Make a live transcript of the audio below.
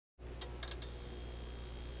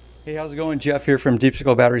Hey, how's it going? Jeff here from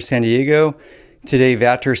SanDiegoBattery San Diego. Today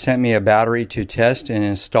Vatrer sent me a battery to test and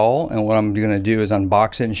install, and what I'm going to do is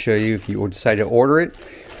unbox it and show you if you decide to order it.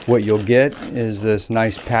 What you'll get is this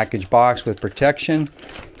nice package box with protection.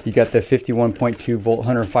 You got the 51.2 volt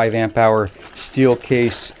 105 amp hour steel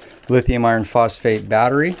case lithium iron phosphate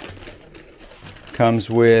battery. Comes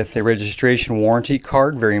with a registration warranty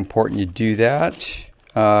card, very important you do that.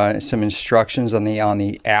 Some instructions on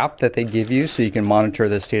the app that they give you so you can monitor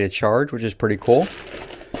the state of charge, which is pretty cool.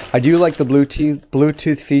 I do like the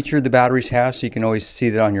Bluetooth feature the batteries have, so you can always see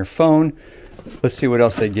that on your phone. Let's see what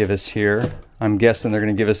else they give us here. I'm guessing they're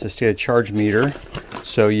going to give us a state of charge meter,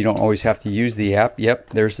 so you don't always have to use the app. Yep,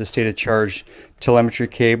 there's the state of charge telemetry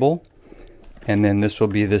cable, and then this will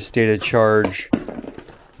be the state of charge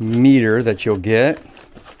meter that you'll get.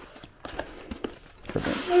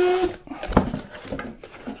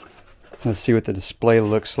 Let's see what the display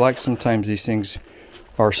looks like. Sometimes these things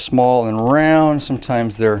are small and round,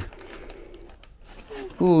 sometimes they're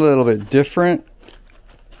a little bit different.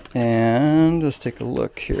 And let's take a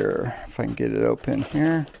look here, if I can get it open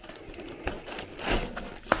here.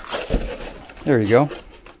 There you go.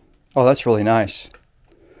 Oh, that's really nice.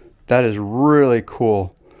 That is really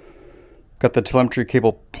cool. Got the telemetry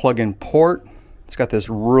cable plug-in port. It's got this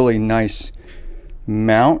really nice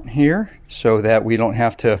mount here so that we don't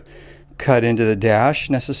have to cut into the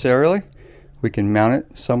dash necessarily. We can mount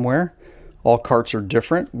it somewhere. All carts are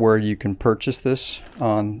different where you can purchase this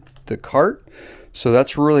on the cart. So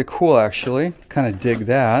that's really cool actually. Kind of dig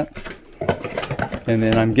that. And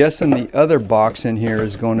then I'm guessing the other box in here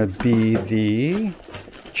is going to be the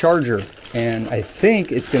charger. And I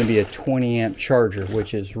think it's going to be a 20 amp charger,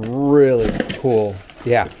 which is really cool.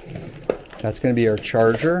 Yeah, that's going to be our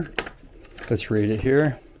charger. Let's read it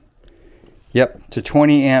here. Yep, it's a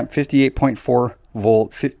 20 amp, 58.4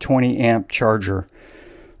 volt, 20 amp charger.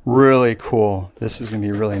 Really cool. This is going to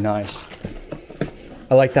be really nice.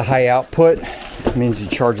 I like the high output. It means you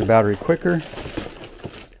charge the battery quicker.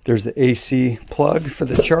 There's the AC plug for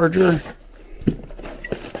the charger.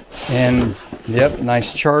 And yep,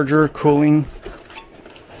 nice charger, cooling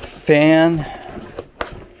fan.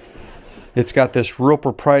 It's got this real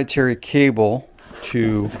proprietary cable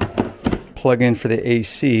to plug in for the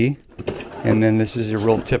AC. And then this is a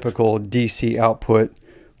real typical DC output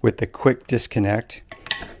with the quick disconnect.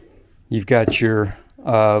 You've got your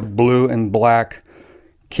blue and black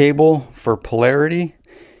cable for polarity,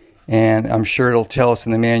 and I'm sure it'll tell us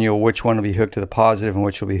in the manual which one will be hooked to the positive and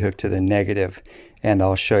which will be hooked to the negative, and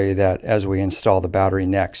I'll show you that as we install the battery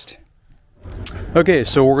next. Okay,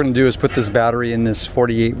 so what we're going to do is put this battery in this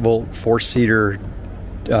 48 volt 4-seater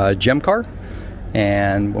gem car.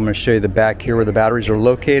 And I'm going to show you the back here where the batteries are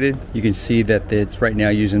located. You can see that it's right now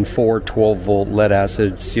using 4 12 volt lead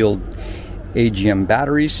acid sealed AGM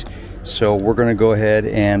batteries. So we're going to go ahead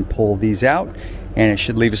and pull these out, and it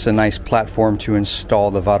should leave us a nice platform to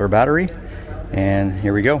install the Vatrer battery. And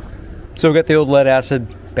here we go. So we've got the old lead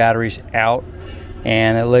acid batteries out,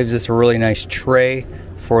 and it leaves us a really nice tray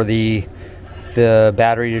for the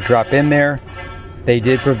battery to drop in there. They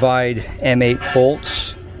did provide M8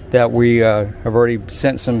 bolts that we have already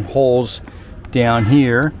sent some holes down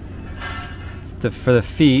here for the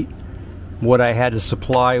feet. What I had to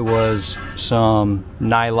supply was some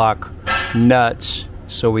nylock nuts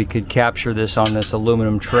so we could capture this on this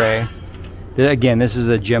aluminum tray. Again, this is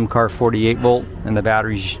a gem car 48 volt, and the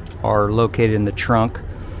batteries are located in the trunk.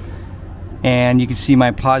 And you can see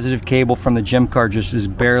my positive cable from the gem car just is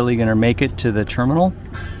barely gonna make it to the terminal,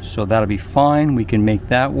 so that'll be fine. We can make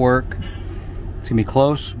that work. It's gonna be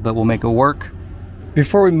close, but we'll make it work.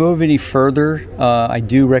 Before we move any further, I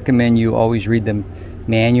do recommend you always read the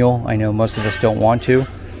manual. I know most of us don't want to,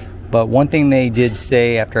 but one thing they did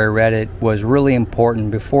say after I read it was really important.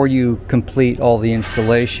 Before you complete all the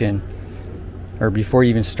installation, or before you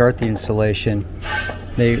even start the installation,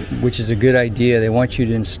 which is a good idea, they want you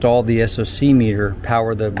to install the SOC meter,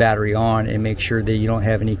 power the battery on, and make sure that you don't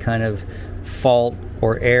have any kind of fault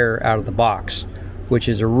or error out of the box, which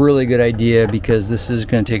is a really good idea because this is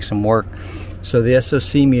going to take some work. So the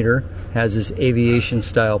SOC meter has this aviation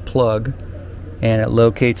style plug, and it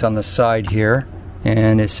locates on the side here,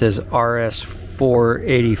 and it says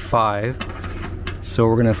RS485. So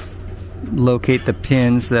we're going to locate the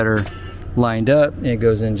pins that are lined up, and it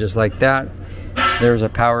goes in just like that. There's a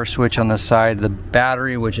power switch on the side of the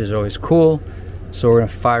battery, which is always cool. So we're going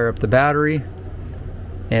to fire up the battery,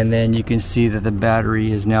 and then you can see that the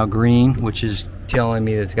battery is now green, which is telling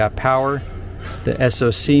me that it's got power. The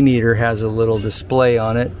SOC meter has a little display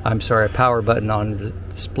on it. I'm sorry, a power button on the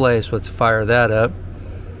display, so let's fire that up.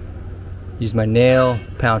 Use my nail,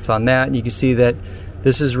 pounce on that, and you can see that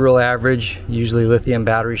This is real average. Usually lithium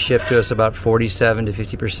batteries ship to us about 47 to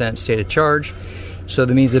 50% state of charge. So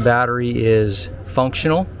that means the battery is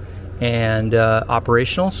functional and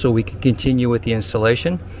operational, so we can continue with the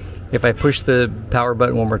installation. If I push the power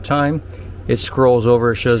button one more time, it scrolls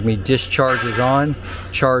over, it shows me discharge is on,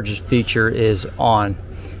 charge feature is on.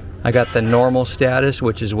 I got the normal status,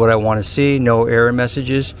 which is what I want to see, no error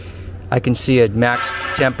messages. I can see a max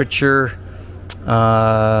temperature,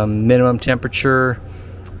 minimum temperature,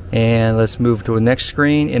 and let's move to the next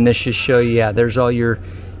screen, and this should show you, yeah, there's all your,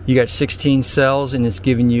 you got 16 cells, and it's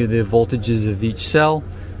giving you the voltages of each cell,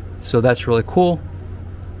 so that's really cool.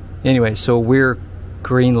 Anyway, so we're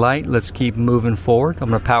green light. Let's keep moving forward. I'm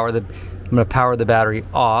going to power the battery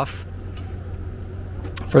off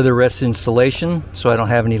for the rest of the installation, so I don't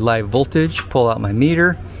have any live voltage. Pull out my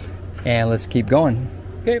meter, and let's keep going.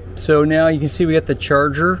 Okay, so now you can see we got the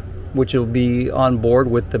charger, which will be on board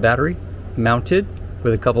with the battery, mounted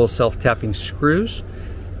with a couple of self-tapping screws.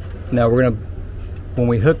 Now we're gonna, when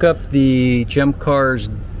we hook up the GemCar's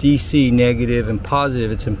DC negative and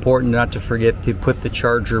positive, it's important not to forget to put the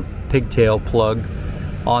charger pigtail plug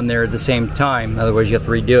on there at the same time, otherwise you have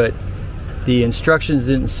to redo it. The instructions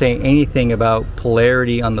didn't say anything about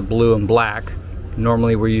polarity on the blue and black.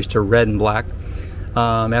 Normally we're used to red and black.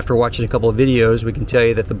 After watching a couple of videos, we can tell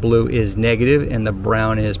you that the blue is negative and the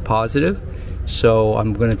brown is positive. So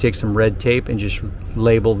I'm going to take some red tape and just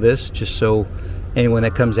label this, just so anyone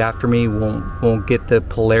that comes after me won't get the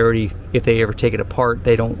polarity. If they ever take it apart,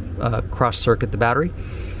 they don't cross-circuit the battery.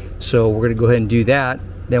 So we're going to go ahead and do that.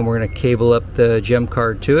 Then we're going to cable up the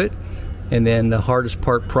GemCard to it, and then the hardest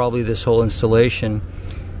part, probably this whole installation,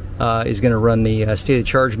 is going to run the state of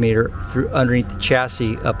charge meter through underneath the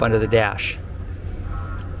chassis up under the dash.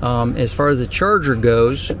 As far as the charger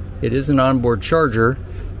goes, it is an onboard charger.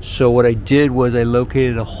 So what I did was I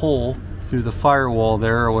located a hole through the firewall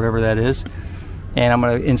there, or whatever that is, and I'm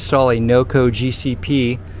going to install a no-code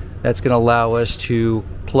GCP that's going to allow us to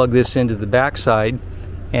plug this into the backside,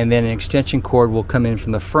 and then an extension cord will come in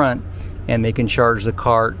from the front, and they can charge the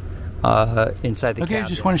cart inside the cab. I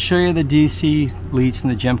just want to show you the DC leads from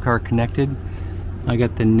the GemCar connected. I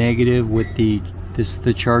got the negative with the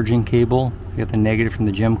charging cable. I got the negative from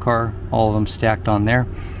the GemCar, all of them stacked on there.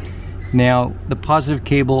 Now the positive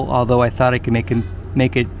cable, although I thought I could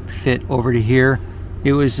make it fit over to here,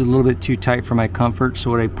 it was a little bit too tight for my comfort,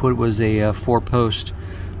 so what I put was a 4-post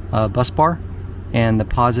bus bar, and the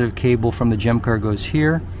positive cable from the GemCar goes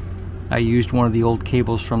here. I used one of the old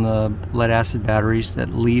cables from the lead acid batteries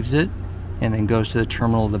that leaves it and then goes to the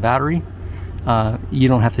terminal of the battery. You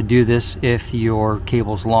don't have to do this if your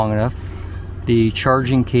cable's long enough. The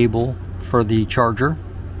charging cable for the charger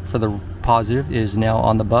for the positive is now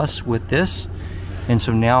on the bus with this, and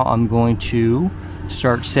so now I'm going to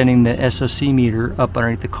start sending the SOC meter up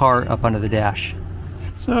underneath the car, up under the dash.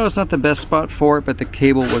 So it's not the best spot for it, but the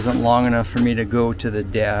cable wasn't long enough for me to go to the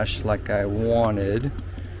dash like I wanted.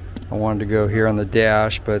 I wanted to go here on the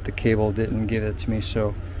dash, but the cable didn't give it to me,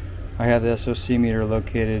 so I have the SOC meter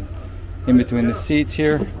located in between the seats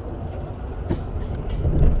here.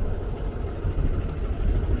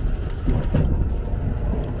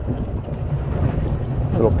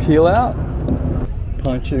 Little peel out,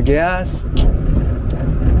 punch the gas.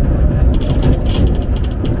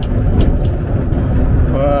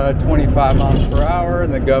 25 miles per hour,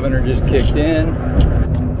 and the governor just kicked in.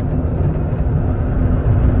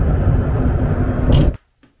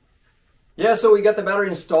 Yeah, so we got the battery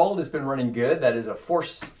installed. It's been running good. That is a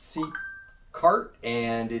 4-seat cart,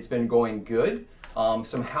 and it's been going good.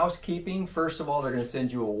 Some housekeeping. First of all, they're going to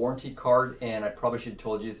send you a warranty card, and I probably should have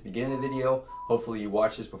told you at the beginning of the video. Hopefully you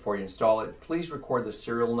watch this before you install it. Please record the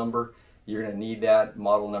serial number. You're going to need that,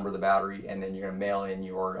 model number of the battery, and then you're going to mail in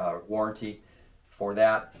your warranty for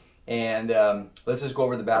that. And let's just go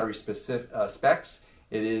over the battery specs.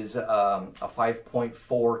 It is a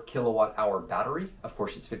 5.4 kilowatt hour battery. Of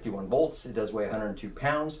course, it's 51 volts. It does weigh 102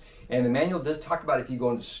 pounds. And the manual does talk about if you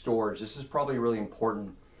go into storage. This is probably really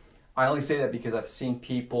important. I only say that because I've seen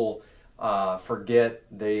people forget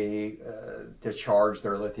to charge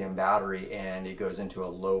their lithium battery, and it goes into a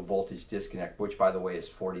low voltage disconnect, which by the way is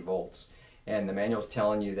 40 volts. And the manual is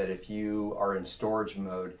telling you that if you are in storage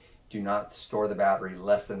mode, do not store the battery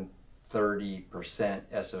less than 30%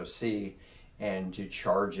 SOC, and to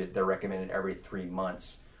charge it, they're recommended every 3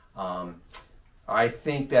 months. I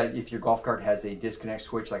think that if your golf cart has a disconnect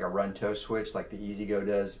switch, like a run tow switch, like the EasyGo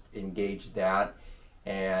does, engage that.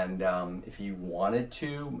 And if you wanted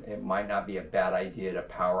to, it might not be a bad idea to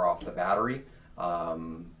power off the battery,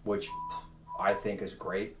 which I think is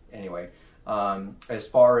great. Anyway, as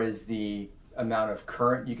far as the amount of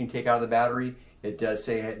current you can take out of the battery. It does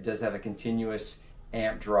say it does have a continuous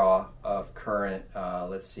amp draw of current.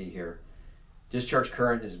 Let's see here. Discharge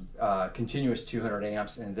current is continuous 200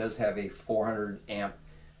 amps, and it does have a 400 amp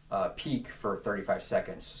peak for 35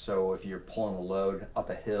 seconds. So if you're pulling a load up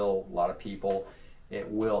a hill, a lot of people, it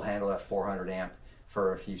will handle that 400 amp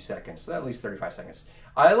for a few seconds, so at least 35 seconds.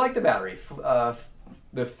 I like the battery.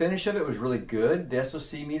 The finish of it was really good. The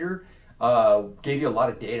SOC meter gave you a lot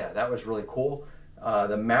of data. That was really cool.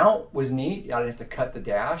 The mount was neat. I didn't have to cut the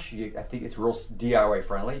dash. I think it's real DIY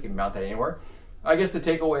friendly. You can mount that anywhere. I guess the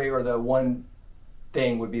takeaway, or the one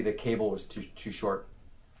thing, would be the cable was too short.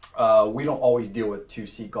 We don't always deal with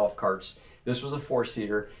 2-seat golf carts. This was a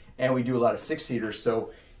 4-seater, and we do a lot of 6-seaters,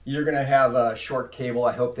 so you're gonna have a short cable.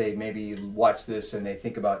 I hope they maybe watch this and they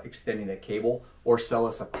think about extending the cable, or sell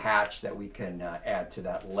us a patch that we can add to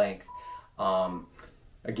that length.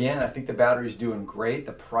 Again, I think the battery's doing great.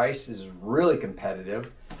 The price is really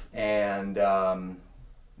competitive, and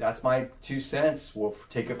that's my 2 cents. We'll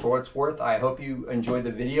take it for what it's worth. I hope you enjoyed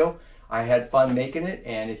the video. I had fun making it,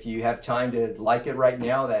 and if you have time to like it right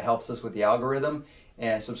now, that helps us with the algorithm.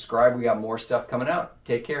 And subscribe, we got more stuff coming out.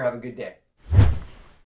 Take care, have a good day.